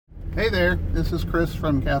Hey there, this is Chris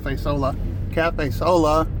from Cafe Sola. Cafe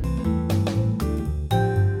Sola.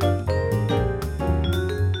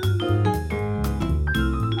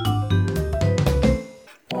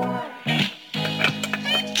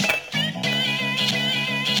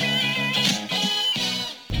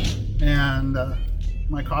 And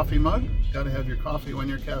my coffee mug. Got to have your coffee when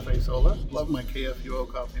you're Cafe Sola. Love my KFUO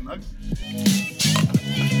coffee mug.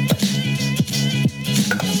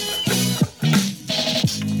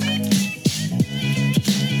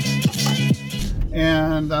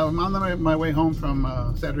 And I'm on my way home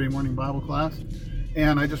from Saturday morning Bible class,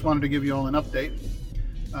 and I just wanted to give you all an update.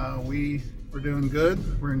 We're doing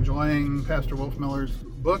good. We're enjoying Pastor Wolf Miller's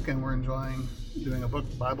book, and we're enjoying doing a book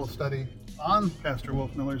Bible study on Pastor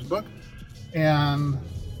Wolf Miller's book. And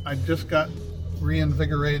I just got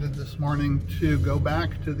reinvigorated this morning to go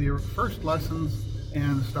back to the first lessons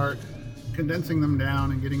and start condensing them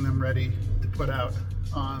down and getting them ready to put out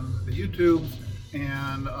on the YouTubes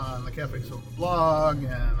and on the Cafe Sola blog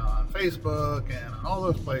and on Facebook and on all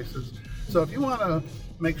those places. So if you want to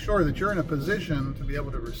make sure that you're in a position to be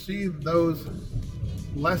able to receive those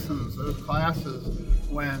lessons, those classes,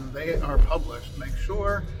 when they are published, make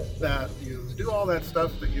sure that you do all that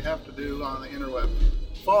stuff that you have to do on the interweb.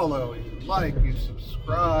 Follow, you like, you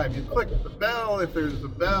subscribe, you click the bell if there's a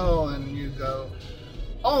bell, and you go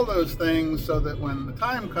all those things so that when the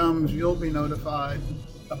time comes, you'll be notified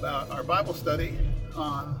about our Bible study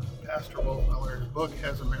on Pastor Wolf Miller's book,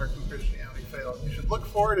 Has American Christianity Failed? You should look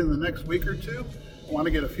for it in the next week or two. I want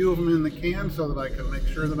to get a few of them in the can so that I can make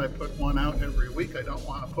sure that I put one out every week. I don't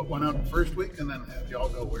want to put one out the first week and then have y'all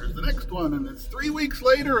go, where's the next one? And it's 3 weeks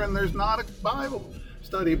later and there's not a Bible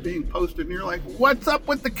study being posted. And you're like, what's up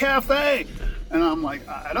with the cafe? And I'm like,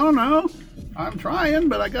 I don't know. I'm trying,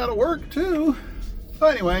 but I got to work too. So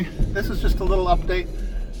anyway, this is just a little update.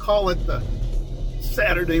 Call it the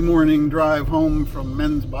Saturday morning drive home from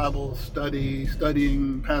men's Bible study,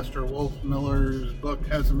 studying Pastor Wolf Miller's book,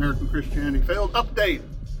 Has American Christianity Failed? Update.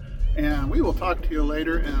 And we will talk to you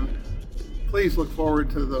later, and please look forward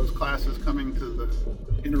to those classes coming to the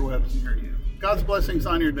interwebs near you. God's blessings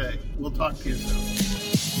on your day. We'll talk to you soon.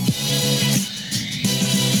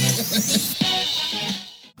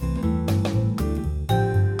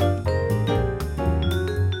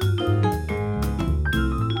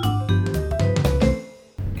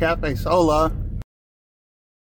 Cafe Sola.